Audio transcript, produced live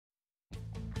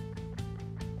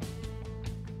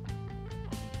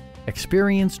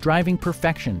Experience driving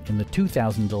perfection in the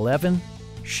 2011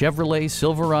 Chevrolet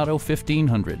Silverado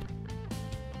 1500.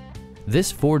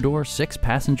 This four-door,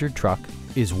 six-passenger truck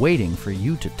is waiting for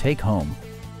you to take home.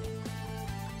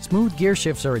 Smooth gear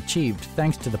shifts are achieved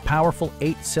thanks to the powerful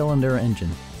 8-cylinder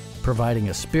engine, providing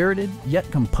a spirited yet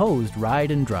composed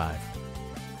ride and drive.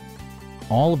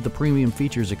 All of the premium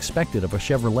features expected of a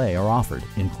Chevrolet are offered,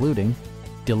 including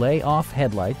delay-off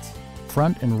headlights,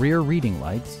 front and rear reading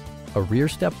lights, a rear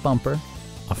step bumper,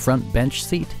 a front bench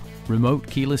seat, remote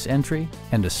keyless entry,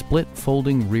 and a split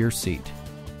folding rear seat.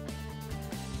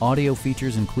 Audio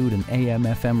features include an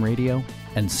AM/FM radio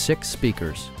and 6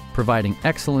 speakers, providing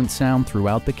excellent sound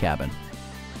throughout the cabin.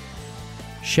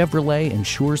 Chevrolet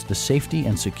ensures the safety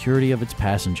and security of its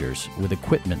passengers with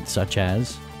equipment such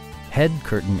as head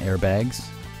curtain airbags,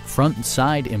 front and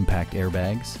side impact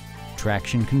airbags,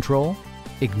 traction control,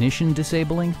 ignition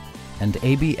disabling, and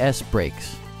ABS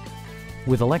brakes.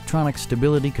 With electronic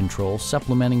stability control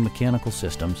supplementing mechanical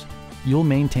systems, you'll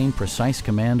maintain precise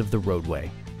command of the roadway.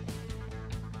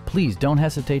 Please don't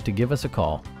hesitate to give us a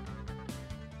call.